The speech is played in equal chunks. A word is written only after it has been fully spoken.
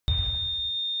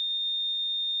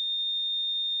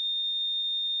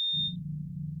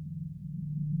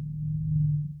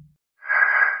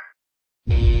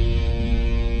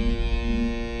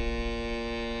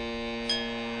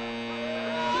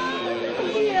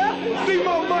See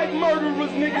my Mackk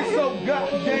Murderers nigga so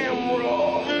goddamn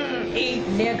raw. Eat,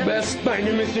 nigga. Best thing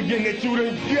in Michigan that you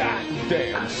done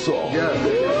goddamn saw.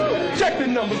 Yeah. Check the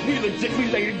numbers, we legit, we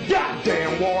lay the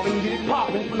goddamn wall and get it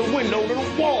popping from the window to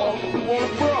the wall. We wanna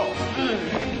brawl.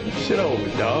 Shit over,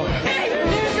 dog. Hey,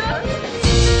 nigga.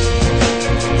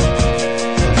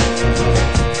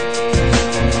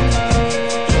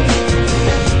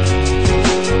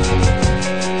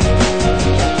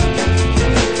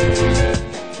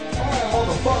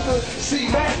 See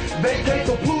Mack, vacate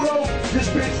to Pluto. This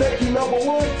bitch think he number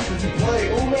one cause he play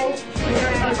Uno.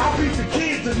 I beat the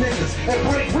kids of niggas and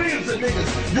break ribs of niggas.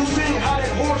 You seen how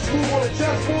that horse move on the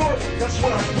chessboard? That's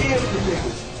what I give to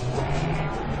niggas.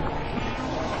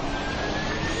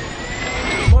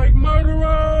 Mackk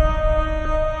Murderers!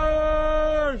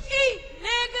 Eat,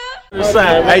 nigga.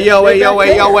 Hey yo, hey yo,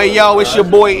 hey yo, hey yo, it's your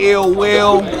boy Ill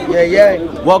Will. Yeah.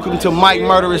 Welcome to Mackk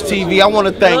MURDARAZ TV. I want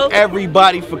to thank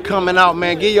everybody for coming out,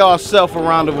 man. Give yourself a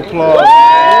round of applause.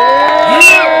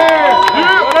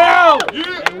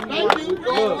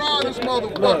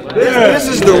 This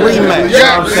is the rematch, you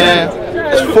know what I'm saying?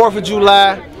 It's 4th of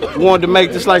July. We wanted to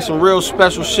make this like some real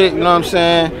special shit, you know what I'm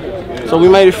saying? So we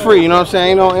made it free, you know what I'm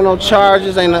saying? Ain't no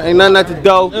charges, ain't nothing at the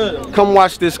door. Come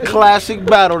watch this classic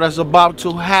battle that's about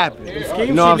to happen.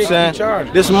 You know what I'm saying?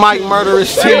 This Mackk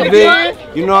MURDARAZ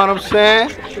TV, you know what I'm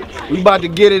saying? We about to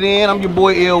get it in. I'm your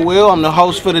boy Ill Will. I'm the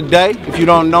host for the day. If you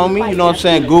don't know me, you know what I'm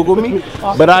saying, Google me.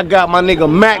 But I got my nigga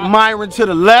Mackk Myron to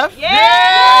the left.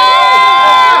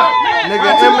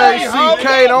 Nigga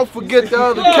M-A-C-K, don't forget the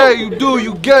other K. You do,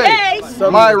 you gay.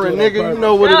 Myron, nigga, you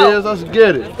know what it is. Let's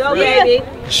get it. Go, baby.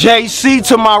 JC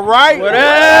to my right. What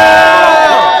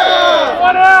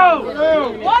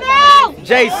What else?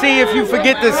 JC, if you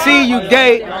forget to see you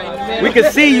gay, we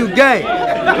can see you gay.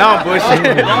 No, I'm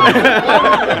bullshit.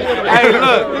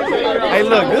 Hey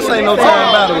look, this ain't no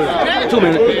time battle. 2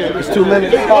 minutes. It's 2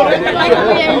 minutes. Oh,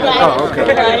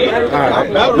 okay. All right.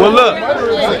 Well, look,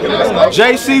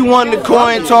 JC won the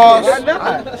coin toss.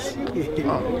 What?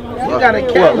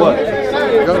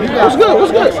 What's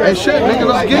good? Hey, shit, nigga,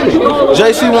 let's get it.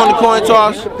 JC won the coin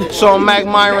toss, so Mackk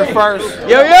Myron first.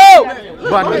 Yo!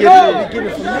 About to get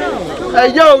it. Hey,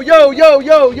 yo,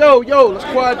 let's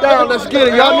quiet down, let's get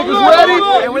it. Y'all niggas ready?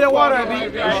 Hey, where your water at, B?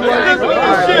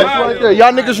 Right there.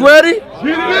 Y'all niggas ready?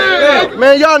 Yeah.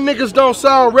 Man, y'all niggas don't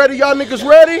sound ready. Y'all niggas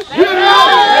ready?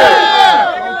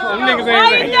 Yeah! Them niggas ain't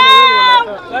ready.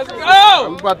 Let's go!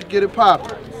 I'm about to get it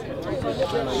poppin'.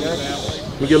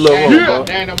 We get a little room, bro.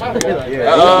 We're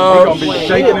gonna be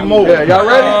shaking and moving. Yeah, y'all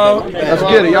ready? Let's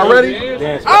get it. Y'all ready?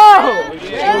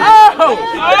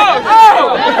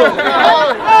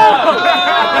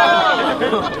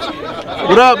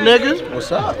 What up, niggas?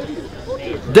 What's up?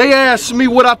 They asked me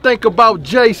what I think about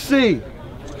JC.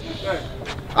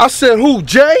 I said, who,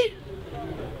 Jay?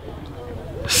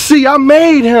 See, I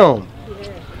made him.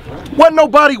 Wasn't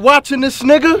nobody watching this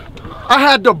nigga. I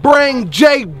had to bring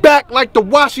Jay back like the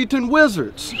Washington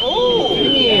Wizards. Ooh,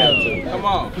 damn. Come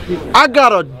on. I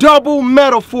got a double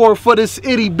metaphor for this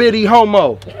itty bitty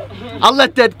homo. I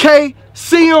let that K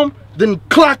see him, then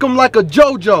clock him like a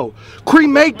JoJo.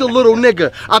 Cremate the little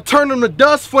nigga. I turn him to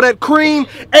dust for that cream.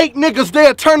 8 niggas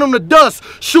there turn him to dust.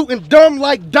 Shooting dumb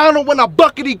like Donald when I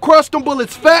buckety crushed him.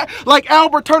 Bullets fat like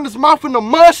Albert turned his mouth into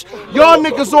mush. Y'all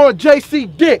niggas on JC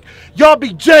dick. Y'all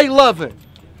be J loving.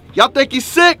 Y'all think he's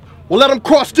sick? Well, let him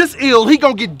cross this ill, he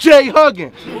gon' get Jay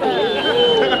hugging.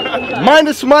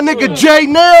 Minus my nigga Jay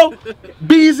Nail,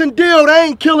 B's and Dill, they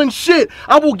ain't killing shit.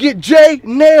 I will get Jay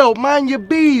Nail, mind your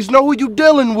B's, know who you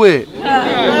dealing with.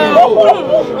 Let's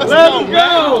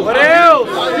go. What else?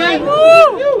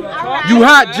 You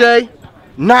hot, Jay.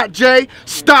 Not Jay.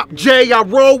 Stop, Jay. I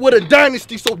roll with a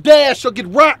dynasty, so dash or get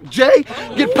rocked, Jay.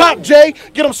 Get popped, Jay.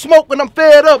 Get him smoked when I'm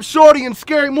fed up. Shorty in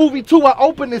Scary Movie 2, I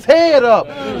open his head up.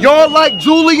 Y'all like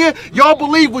Julian? Y'all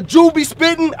believe what Ju be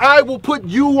spitting? I will put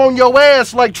you on your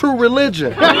ass like True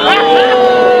Religion.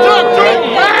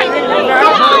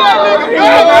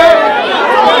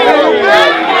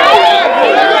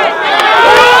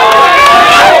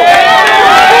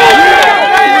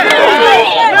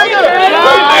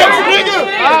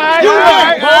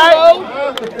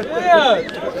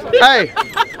 Hey,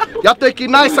 y'all think he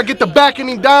nice? I get the backing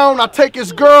him down. I take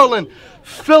his girl and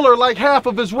fill her like half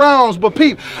of his rounds. But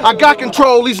peep, I got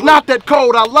control. He's not that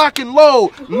cold. I lock and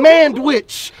load.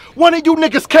 Mandwich. One of you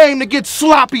niggas came to get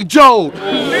sloppy joed.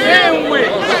 Sandwich.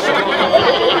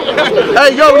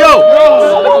 Hey, yo.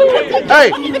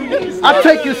 Hey, I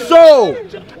take his soul.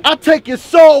 I take your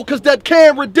soul, cause that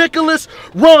can ridiculous.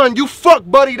 Run, you fuck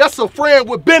buddy, that's a friend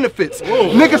with benefits.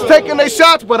 Niggas taking their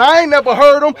shots, but I ain't never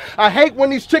heard them. I hate when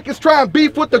these chickens try and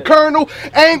beef with the colonel.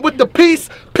 Aim with the peace,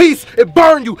 it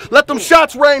burn you. Let them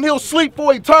shots rain, he'll sleep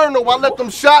for eternal. I let them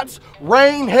shots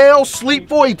rain, hell, sleep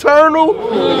for eternal.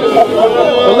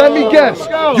 But let me guess,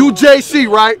 you JC,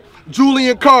 right?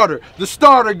 Julian Carter, the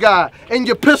starter guy, and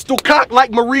your pistol cocked like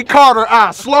Marie Carter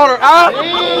eye. Slaughter eye?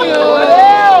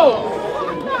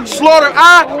 Slaughter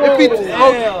eye? If he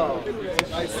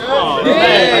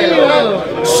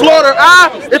Slaughter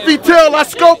eye? If he tell I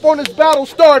scope on his battle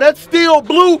star, that steel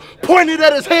blue pointed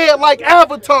at his head like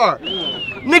Avatar.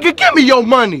 Nigga, give me your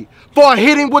money. For I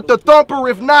hit him with the thumper,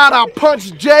 if not, I'll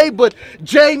punch Jay, but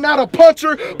Jay not a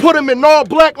puncher, put him in all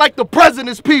black like the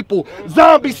president's people.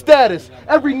 Zombie status,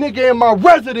 every nigga in my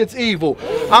residence evil.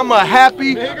 I'm a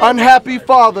happy, unhappy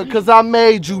father, cause I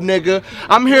made you, nigga.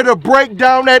 I'm here to break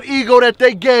down that ego that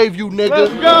they gave you, nigga.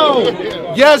 Let's go!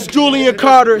 Yes, Julian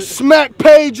Carter, Smack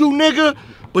paid you, nigga,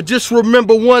 but just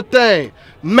remember one thing,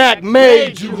 Mack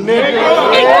made you, nigga.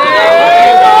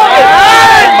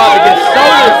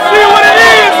 See what it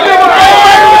is, nigga.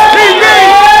 TV.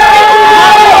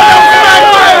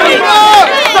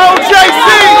 So JC,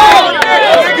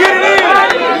 let's get it in.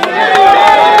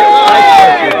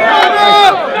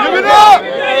 Give it up.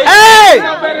 Hey,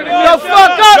 the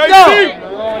fuck up, though.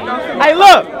 Hey,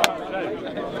 look.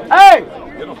 Hey,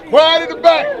 Quiet in the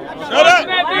back. Shut up.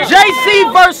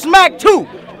 JC versus Mackk 2.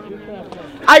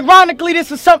 Ironically,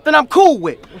 this is something I'm cool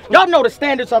with. Y'all know the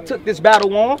standards I took this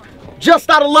battle on. Just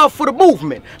out of love for the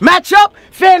movement. Match up,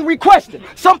 fan requested.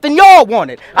 Something y'all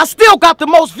wanted. I still got the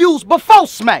most views before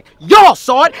Smack. Y'all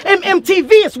saw it.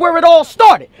 MTV is where it all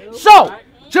started. So,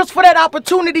 just for that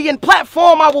opportunity and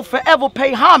platform, I will forever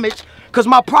pay homage, because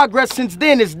my progress since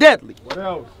then is deadly. What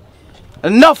else?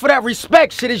 Enough of that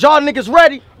respect shit. Is y'all niggas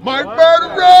ready?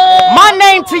 MURDARAZ! My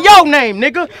name to your name,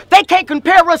 nigga. They can't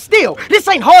compare us still. This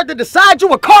ain't hard to decide.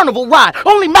 You a carnival ride.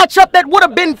 Only match up that would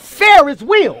have been fair as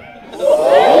will.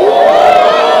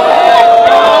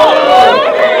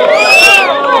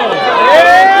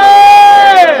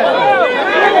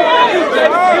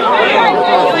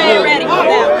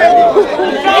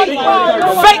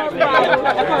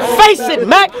 Face it,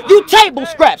 Mack, you table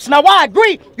scraps. Now I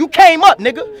agree, you came up,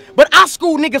 nigga. But I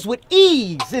school niggas with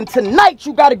ease, and tonight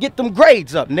you gotta get them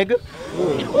grades up, nigga.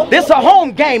 This a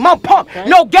home game, I'm pumped.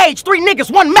 No gauge, 3 niggas,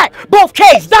 1 Mack, both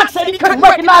K's. Doc said he couldn't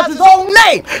recognize his own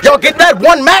name. Y'all get that?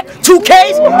 1 Mack, 2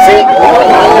 K's? See?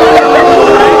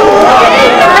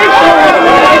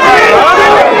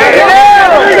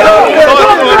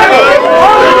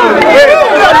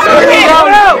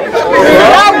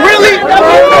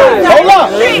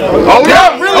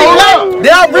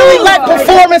 Did I really lack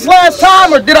performance last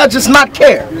time, or did I just not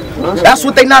care? That's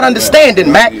what they not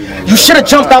understanding, Mack. You should have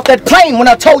jumped out that plane when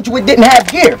I told you it didn't have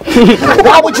gear.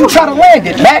 Why would you try to land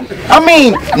it, Mack? I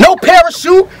mean, no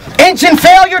parachute, engine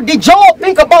failure. Did y'all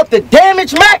think about the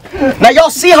damage, Mack? Now y'all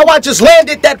see how I just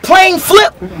landed that plane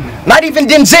flip? Not even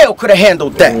Denzel could have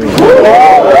handled that.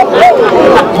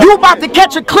 You about to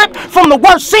catch a clip from the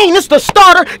worst scene. It's the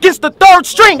starter against the 3rd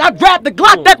string. I grabbed the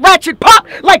Glock, that ratchet pop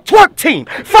like twerk team.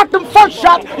 Fuck them first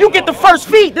shots, you get the first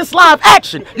feed. This live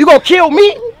action. You gonna kill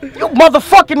me? You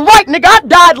motherfucking right, nigga. I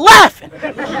died laughing.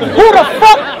 Who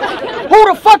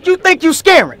the fuck you think you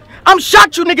scaring? I'm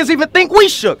shocked you niggas even think we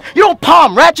shook. You don't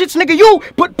palm ratchets, nigga. You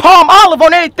put palm olive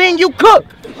on anything you cook.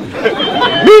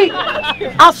 Me,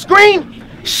 I scream.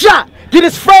 Shot. Get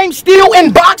his frame steel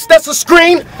in box, that's a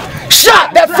screen.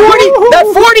 Shot. That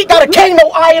 40 got a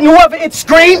Kano eye in whoever it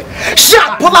screen.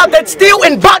 Shot. Pull out that steel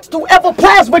in box to whoever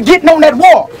plasma getting on that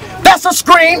wall. That's a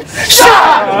screen.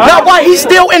 Shot. Now while he's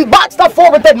still in box, I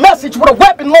forward that message with a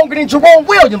weapon longer than Jerome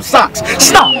Williams socks.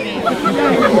 Stop.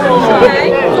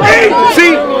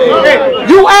 See,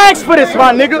 you asked for this,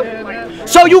 my nigga.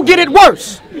 So you get it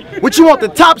worse. What, you want the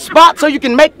top spot so you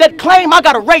can make that claim? I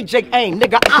got a Ray J aim,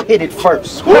 nigga. I hit it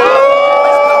first. Yeah.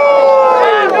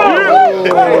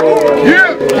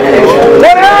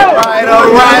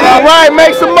 All right.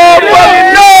 Make some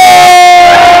motherfucking noise.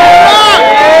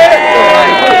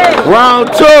 Round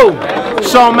 2.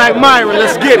 Sean Mackk Myron,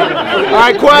 let's get it. All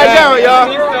right, quiet down, y'all.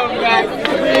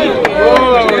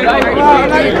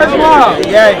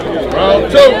 Yeah.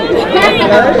 Round 2.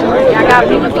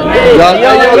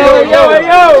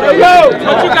 Yo.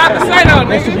 What you got to say though,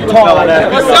 nigga?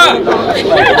 What's up?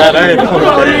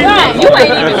 You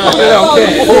ain't even.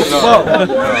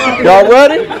 Y'all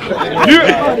ready?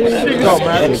 Yeah.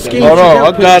 Hold on, I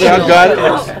got it.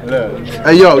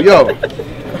 Hey, yo.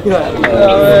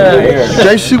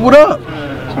 JC, what up?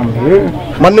 I'm here.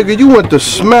 My nigga, you went to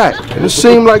Smack, and it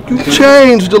seemed like you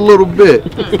changed a little bit.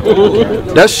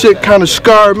 That shit kind of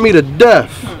scarred me to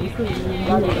death.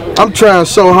 I'm trying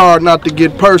so hard not to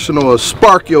get personal or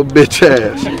spark your bitch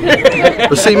ass.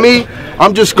 But see me,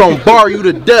 I'm just gonna bar you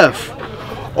to death.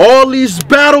 All these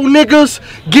battle niggas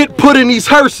get put in these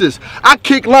hearses. I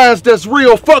kick lines that's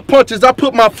real, fuck punches, I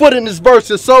put my foot in his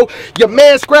verses. So your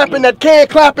man scrapping, that can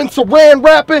clapping, saran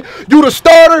rapping, you the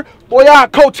starter? Boy, I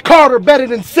Coach Carter better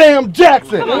than Sam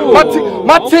Jackson.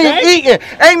 My team eating.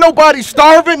 Ain't nobody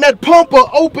starving. That pumper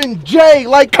open J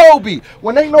like Kobe.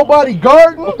 When ain't nobody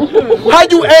guarding? How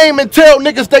you aim and tell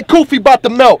niggas they koofy about to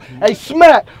melt? Hey,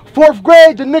 Smack, 4th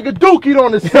grade, the nigga dookied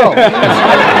on himself.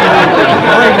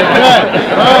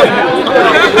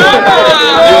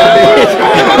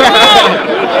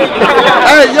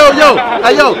 Hey,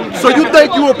 yo. So you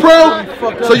think you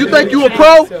a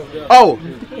pro? Oh.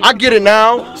 I get it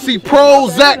now. See,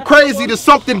 pros act crazy to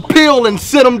something pill and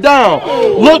sit them down.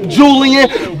 Look, Julian,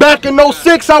 back in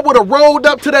 06, I would have rolled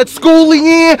up to that schoolie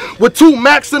in with 2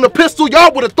 Macks and a pistol.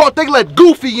 Y'all would have thought they let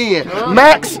Goofy in.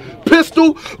 Macks,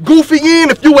 pistol, Goofy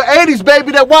in. If you were 80s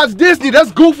baby that watched Disney,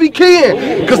 that's Goofy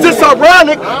Ken. Cause it's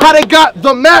ironic how they got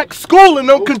the Mack schooling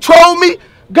them. Control me.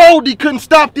 Goldie couldn't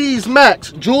stop these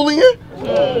Macks. Julian?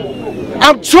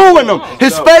 I'm chewing them.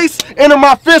 His face into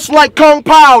my fist like Kung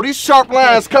Pao. These sharp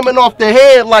lines coming off the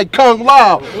head like Kung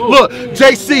Lao. Look,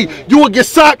 JC, you will get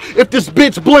socked if this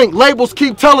bitch blink. Labels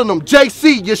keep telling them,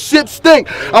 JC, your shit stink.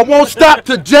 I won't stop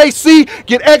till JC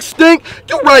get extinct.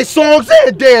 You write songs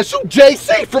and dance. You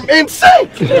JC from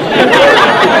NSYNC.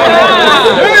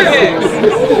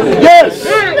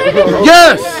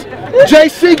 Yes.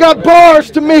 JC got bars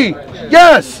to me.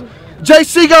 Yes.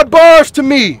 JC got bars to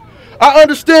me. I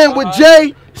understand what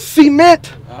JC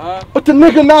meant, but the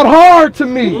nigga not hard to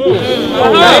me.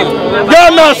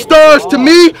 Y'all not stars to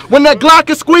me. When that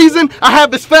Glock is squeezing, I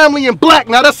have his family in black.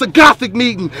 Now that's a gothic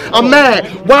meeting. I'm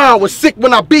mad. Wow, was sick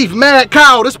when I beef. Mad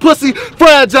cow. This pussy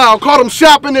fragile. Caught him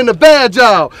shopping in the bad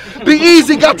job. Be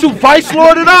easy. Got you vice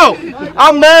lorded out.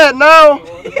 I'm mad now.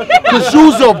 Cause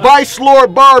you's a vice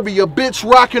lord Barbie, a bitch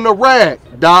rocking a rag,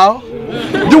 dawg.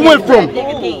 You went from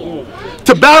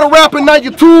to battle rapping, now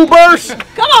you two bursts?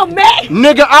 Come on, man.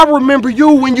 Nigga, I remember you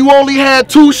when you only had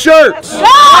 2 shirts. Hey,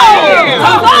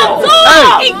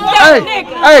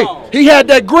 he had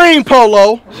that green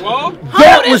polo.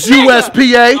 That was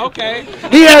USPA. Okay.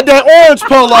 He had that orange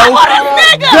polo.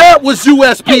 That was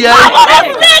USPA.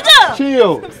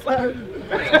 Chill.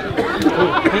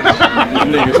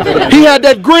 He had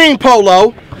that green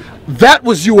polo. That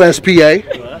was USPA.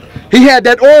 He had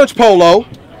that orange polo.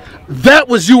 That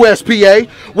was USPA.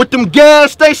 With them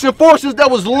gas station forces that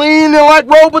was leaning like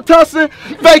Robitussin.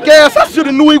 Fake ass, I should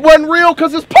have knew he wasn't real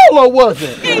because his polo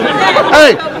wasn't.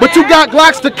 Hey, but you got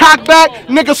Glocks to cock back?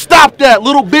 Nigga, stop that.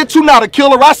 Little bitch, you not a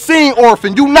killer. I seen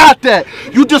Orphan. You not that.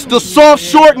 You just a soft,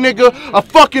 short nigga, a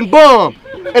fucking bum.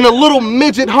 And a little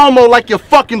midget homo like your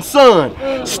fucking son.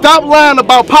 Stop lying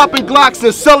about popping Glocks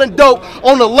and selling dope.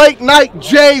 On a late night,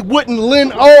 Jay wouldn't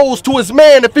lend O's to his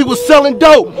man if he was selling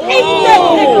dope.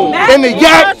 And the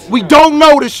yak, we don't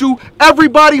notice you.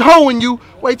 Everybody hoeing you.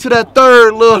 Wait till that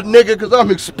third little nigga, cause I'm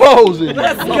exposing.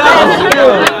 Let's go.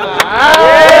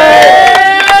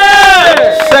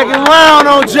 Second round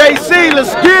on JC,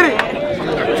 let's get it.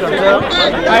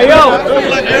 Hey yo,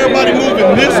 Like everybody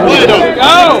moving this way though.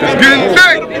 Go. Getting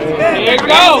thick. Here it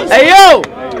goes. Hey yo,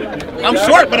 I'm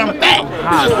short, but I'm fat.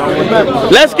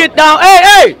 let's get down.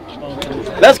 Hey,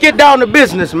 let's get down to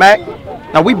business, Mack.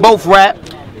 Now we both rap,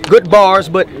 good bars,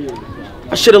 but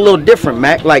I shit a little different,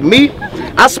 Mack. Like me,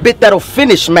 I spit that'll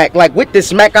finish, Mack. Like with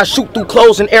this Mack, I shoot through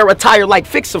clothes and air attire like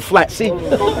Fix-A-Flat. See?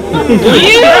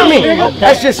 I mean,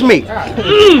 that's just me.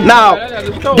 Now,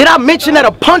 did I mention that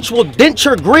a punch will dent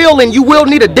your grill and you will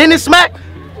need a dentist, Mack?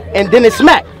 And Dennis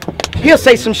Mack, he'll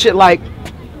say some shit like,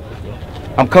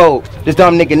 I'm cold. This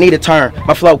dumb nigga need a turn.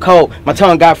 My flow cold. My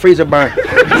tongue got freezer burn.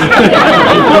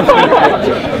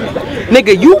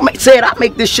 Nigga, you said I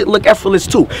make this shit look effortless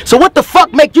too. So what the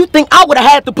fuck make you think I would have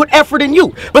had to put effort in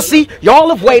you? But see, y'all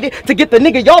have waited to get the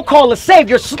nigga y'all call a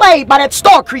savior slayed by that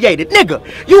star created. Nigga,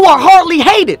 you are hardly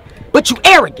hated, but you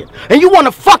arrogant. And you want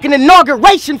a fucking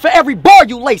inauguration for every bar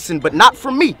you lacing, but not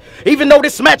from me. Even though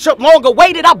this matchup long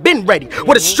awaited, I've been ready.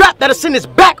 With a strap that'll send his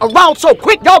back around so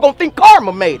quick, y'all gonna think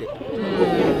karma made it.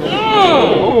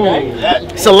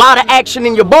 It's a lot of action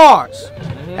in your bars.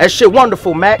 That shit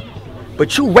wonderful, Mack.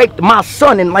 But you raped my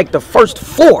son in like the first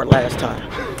 4 last time.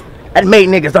 That made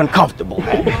niggas uncomfortable.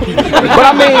 But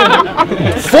I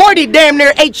mean, 40 damn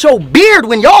near ate your beard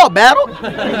when y'all battled.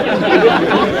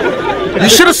 You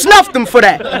should have snuffed him for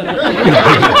that.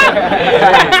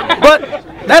 But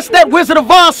That's that Wizard of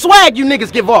Oz swag you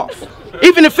niggas give off.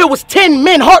 Even if it was 10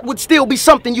 men, heart would still be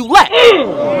something you lack.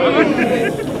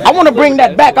 I want to bring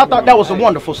that back. I thought that was a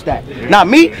wonderful stat. Now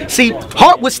me, see,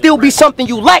 heart would still be something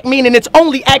you lack, meaning it's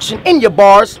only action in your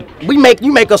bars. You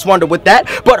make us wonder with that.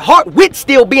 But heart wit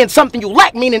still being something you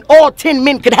lack, meaning all 10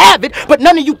 men could have it, but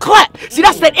none of you clap. See,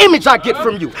 that's that image I get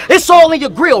from you. It's all in your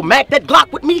grill, Mac. That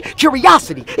Glock with me,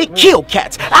 curiosity, it kill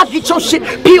cats. I get your shit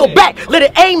peeled back, let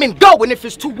it aim and go. And if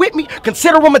it's two with me,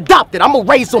 consider them adopted. I'ma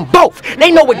raise them both.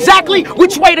 They know exactly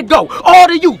which way to go. All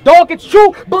to you, dog, it's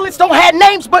true. Bullets don't have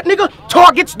names, but nigga,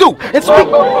 targets do. And speak.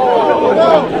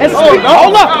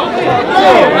 Hold up.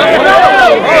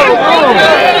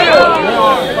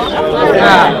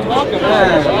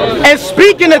 And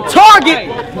speaking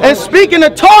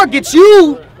of targets,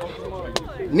 you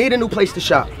need a new place to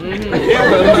shop.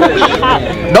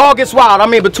 Dog, it's wild. I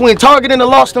mean, between Target and the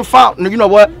Lost and Found, you know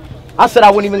what? I said I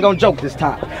wasn't even gonna joke this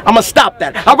time. I'ma stop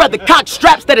that. I'd rather cock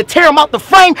straps that'll tear him out the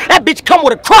frame. That bitch come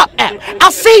with a crop app.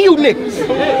 I see you niggas.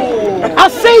 I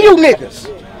see you niggas.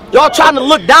 Y'all trying to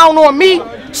look down on me?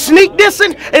 Sneak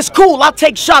dissing? It's cool. I'll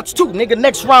take shots too, nigga.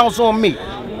 Next round's on me.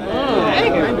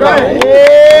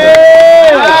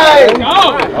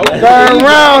 Third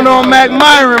round on Mackk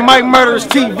Myron, MURDARAZ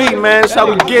TV, man. That's how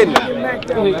we getting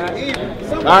it.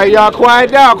 All right, y'all,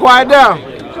 quiet down, quiet down.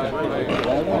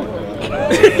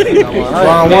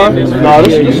 Round one? No,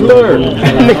 this is third.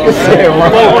 Nigga said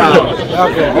round one.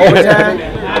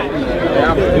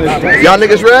 Y'all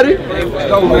niggas ready?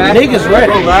 Niggas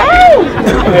ready.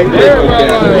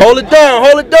 Hold it down,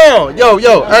 hold it down. Yo,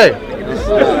 hey.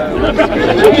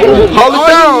 Hold it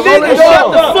down, hold it down.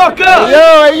 Shut the fuck up.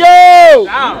 Yo.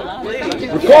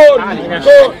 Record.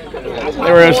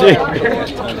 Real shit.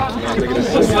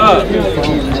 What's up?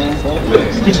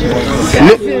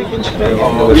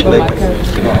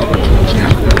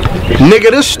 Nigga,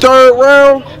 this third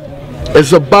round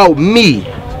is about me.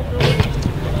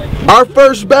 Our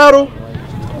first battle,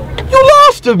 you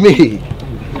lost to me.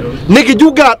 Nigga,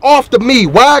 you got off to me.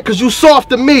 Why? Because you soft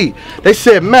to me. They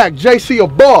said, Mack, JC a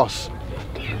boss.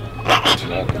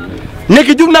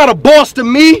 Nigga, you not a boss to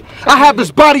me. I have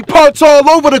his body parts all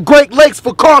over the Great Lakes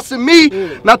for costing me.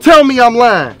 Now tell me I'm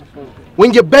lying.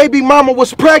 When your baby mama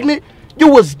was pregnant, you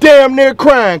was damn near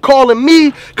crying, calling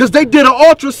me because they did an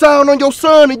ultrasound on your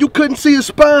son and you couldn't see his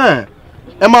spine.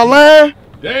 Am I lying?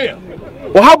 Damn.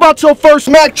 Well, how about your first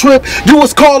Mack trip? You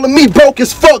was calling me broke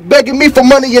as fuck, begging me for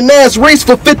money in Nas Reese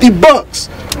for 50 bucks.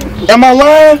 Am I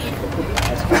lying?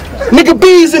 Nigga,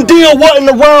 B's and Deal wasn't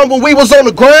around when we was on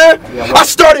the grind. I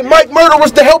started Mackk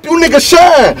MURDARAZ to help you niggas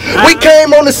shine. We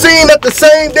came on the scene at the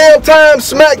same damn time.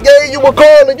 Smack gave you a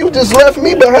call and you just left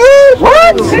me behind.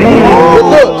 What? But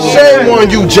look, shame on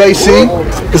you, JC,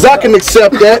 because I can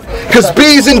accept that. Because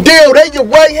B's and Deal, they your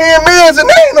right-hand mans and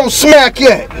they ain't no Smack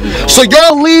yet. So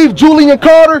y'all leave Julian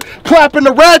Carter clapping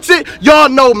the ratchet. Y'all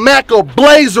know Mack a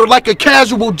blazer like a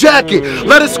casual jacket.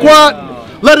 Let it squad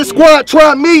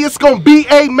try me, it's gonna be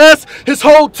a mess. His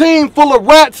whole team full of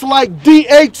rats like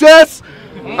DHS.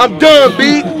 I'm done,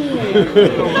 B.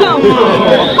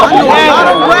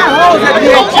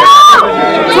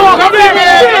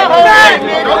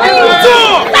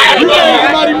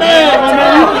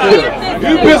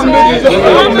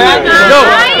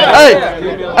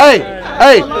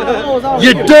 Hey,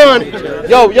 you're done.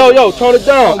 Yo, tone it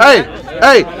down.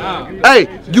 Hey,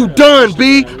 you done,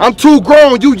 B. I'm too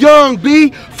grown, you young,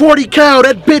 B. 40 cal,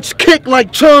 that bitch kick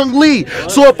like Chung Lee.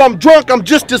 So if I'm drunk, I'm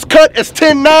just as cut as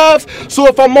 10 knives. So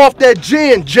if I'm off that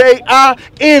gin,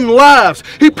 J-I-N lives.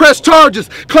 He pressed charges,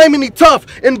 claiming he tough,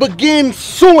 and began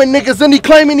suing niggas, and he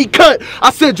claiming he cut. I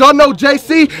said, y'all know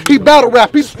JC? He battle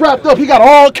rap, he's strapped up, he got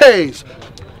all K's.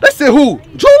 They said, who?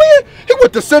 Julian? He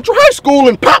went to Central High School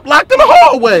and pop locked in the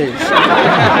hallways.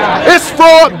 It's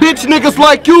fraud, bitch niggas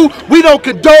like you. We don't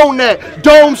condone that.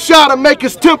 Dome shot to make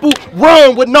his temple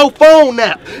run with no phone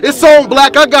nap. It's on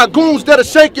black. I got goons that'll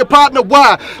shake your partner.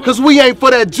 Why? Because we ain't for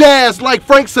that jazz like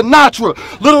Frank Sinatra.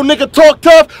 Little nigga talk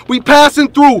tough, we passing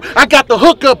through. I got the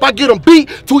hookup, I get him beat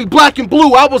till he black and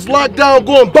blue. I was locked down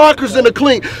going bonkers in the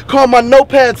clink. Call my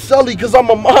notepad Sully because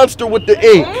I'm a monster with the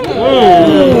ink.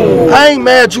 I ain't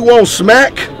mad you won't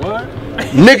smack.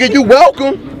 Nigga, you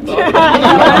welcome.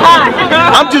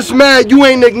 I'm just mad you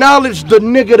ain't acknowledged the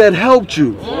nigga that helped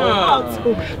you.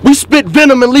 We spit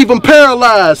venom and leave him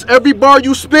paralyzed. Every bar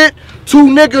you spit, 2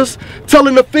 niggas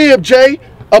telling the fib, Jay,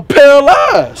 are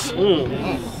paralyzed.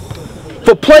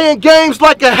 For playing games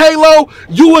like a Halo,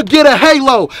 you would get a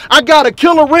halo. I got a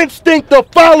killer instinct to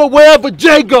follow wherever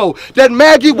Jay go. That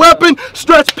Maggie weapon,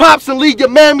 stretch pops and leave your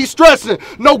mammy stressing.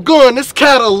 No gun, this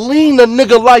Catalina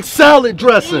nigga like salad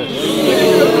dressing.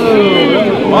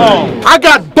 I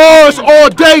got bars all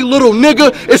day, little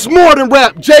nigga. It's more than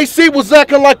rap. JC was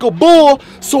acting like a bull,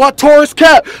 so I tore his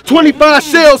cap. 25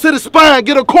 shells hit his spine,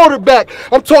 get a quarterback.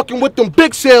 I'm talking with them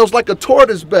big shells like a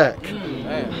tortoise back.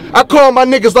 I call my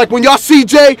niggas like when y'all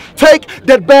CJ, take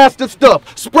that bastard stuff.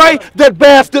 Spray that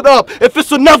bastard up. If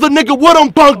it's another nigga with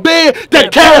him bunk bed,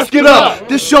 that casket up.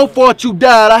 This your fault you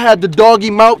died. I had the doggy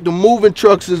mouth, the moving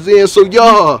trucks is in, so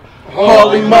y'all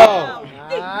haul him out.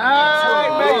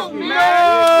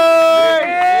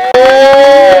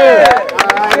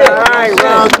 Alright,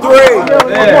 round 3.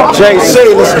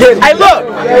 JC, let's get it. Hey, look.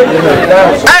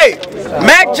 Hey,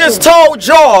 Mack just told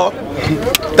y'all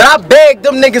that I begged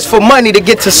them niggas for money to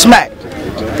get to Smack.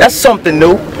 That's something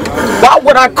new. Why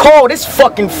would I call this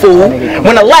fucking fool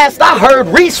when the last I heard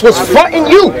Reese was fronting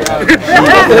you?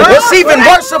 What's even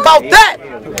worse about that?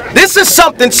 This is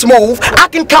something smooth. I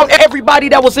can count everybody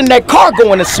that was in that car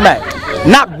going to Smack.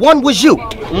 Not one was you.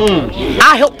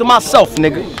 I helped myself,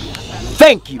 nigga.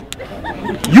 Thank you.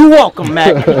 You welcome,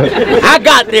 Mack. I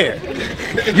got there.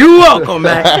 You welcome,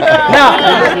 Mack. Now,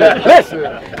 listen,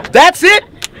 that's it?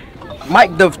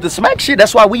 Mike, the Smack shit,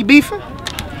 that's why we beefing?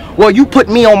 Well, you put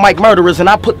me on Mackk Murderers and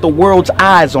I put the world's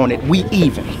eyes on it. We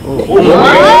even.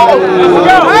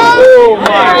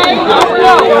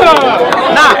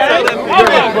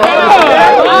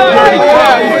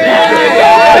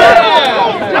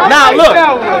 Now look,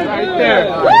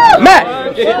 Mack,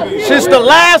 since the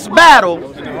last battle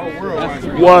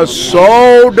was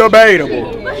so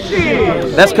debatable,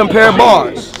 let's compare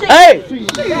bars. Hey,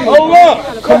 hold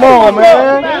up. Come on,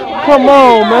 man. Come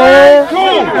on, man. Come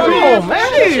on,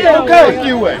 man. Okay.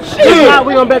 You at? How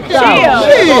we gonna bet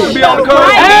down? Be on the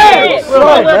card.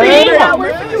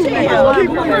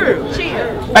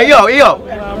 Hey, yo.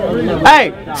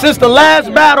 Hey, since the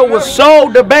last battle was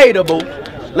so debatable,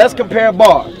 let's compare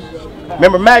bars.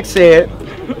 Remember, Mack said,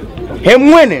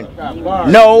 him winning,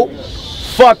 no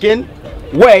fucking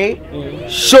way,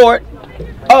 short,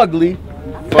 ugly,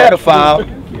 pedophile,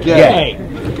 gay.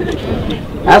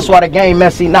 That's why the game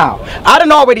messy now. I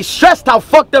done already stressed how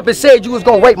fucked up it said you was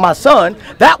gonna rape my son.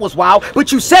 That was wild.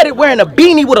 But you said it wearing a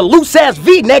beanie with a loose ass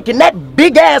V-neck and that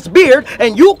big ass beard,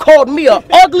 and you called me a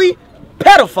ugly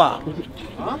pedophile.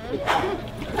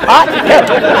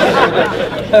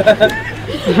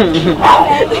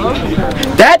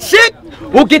 That shit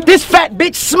will get this fat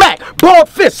bitch smacked. Broad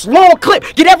fists, long clip.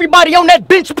 Get everybody on that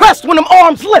bench press when them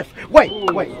arms lift. Wait.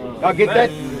 Y'all get that?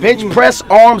 Bench press,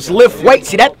 arms lift, weight.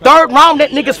 See that third round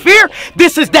that niggas fear?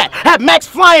 This is that. Have Max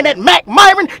flying at Mackk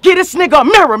Myron, get this nigga a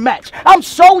mirror match. I'm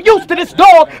so used to this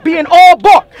dog being all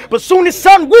bark. But soon as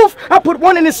sunroof, I put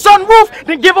one in his sunroof,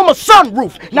 then give him a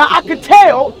sunroof. Now I could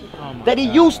tell that he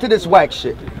used to this whack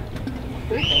shit.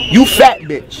 You fat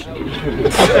bitch.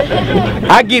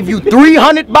 I give you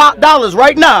 $300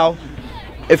 right now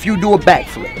if you do a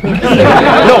backflip.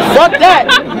 No, fuck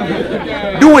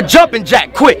that. Do a jumping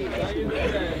jack quick.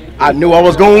 I knew I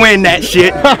was gonna win that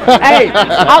shit. Hey,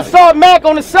 I saw Mack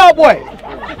on the subway.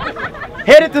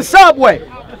 Headed to Subway.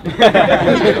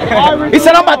 He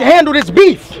said, I'm about to handle this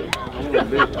beef.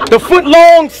 The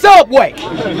foot-long Subway.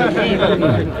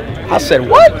 I said,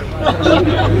 what?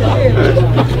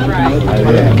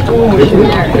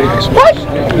 What?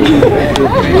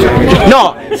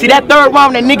 No, see that third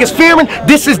round that niggas fearing,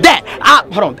 this is that.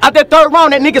 Hold on, out that third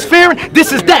round that niggas fearing,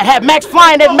 this is that. Have Max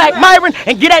flying at Mackk Myron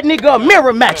and get that nigga a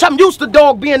mirror match. I'm used to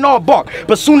dog being all bark,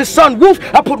 but soon as sunroof,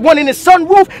 I put one in his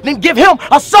sunroof, then give him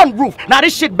a sunroof. Now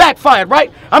this shit backfired,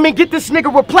 right? I mean, get this nigga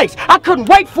replaced. I couldn't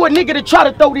wait for a nigga to try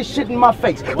to throw this shit in my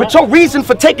face. But your reason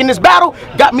for taking this battle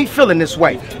got me feeling this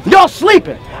way. Y'all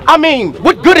sleeping. I mean,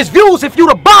 what good is views if you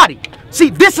the body? See,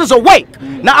 this is awake.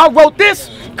 Now, I wrote this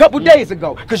a couple days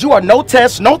ago, because you are no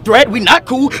test, no threat, we not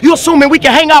cool. You assuming we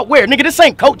can hang out where? Nigga, this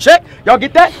ain't coat check. Y'all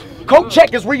get that? Coat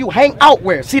check is where you hang out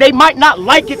where. See, they might not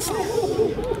like it.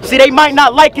 See, they might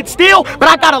not like it still, but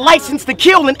I got a license to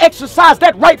kill and exercise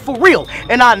that right for real.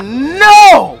 And I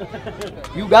know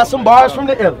you got some bars from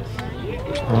the illest.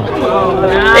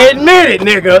 Admit it,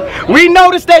 nigga. We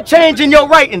noticed that change in your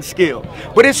writing skill.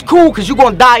 But it's cool because you're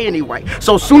going to die anyway.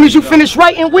 So as soon as you finish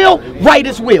writing, Will, write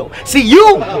as Will. See,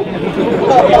 you...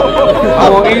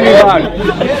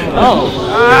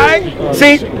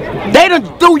 See, They done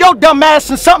threw your dumb ass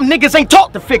in something niggas ain't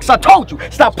taught to fix. I told you,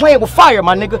 stop playing with fire,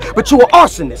 my nigga. But you an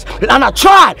arsonist. And I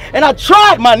tried,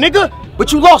 my nigga.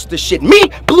 But you lost this shit.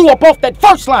 Me blew up off that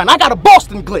first line. I got a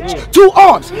Boston glitch. 2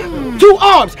 arms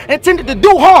intended to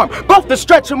do harm. Both to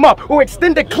stretch him up or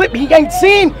extend a clip he ain't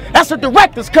seen. That's a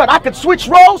director's cut. I could switch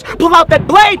roles, pull out that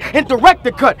blade, and direct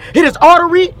the cut. Hit his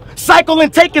artery, cycle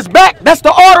and take his back. That's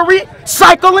the artery,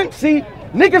 cycling. See,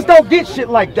 niggas don't get shit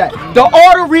like that. The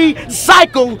artery,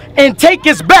 cycle, and take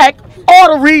his back.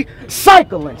 Artery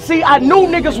cycling. See, I knew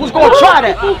niggas was gonna try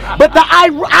that. But the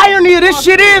irony of this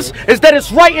shit is that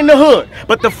it's right in the hood.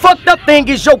 But the fucked up thing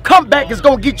is your comeback is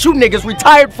gonna get you niggas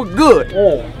retired for good.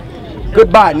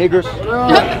 Goodbye, niggas.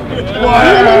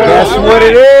 That's what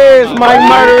it is, Mackk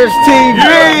MURDARAZ TV.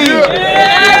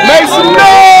 Make some noise!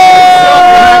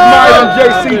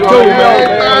 JC2,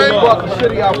 man. We brought the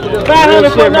city out for this.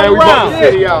 500 for another round. We brought the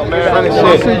city out,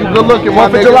 man. See you good looking,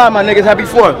 4th of July, my niggas. Happy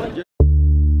 4th.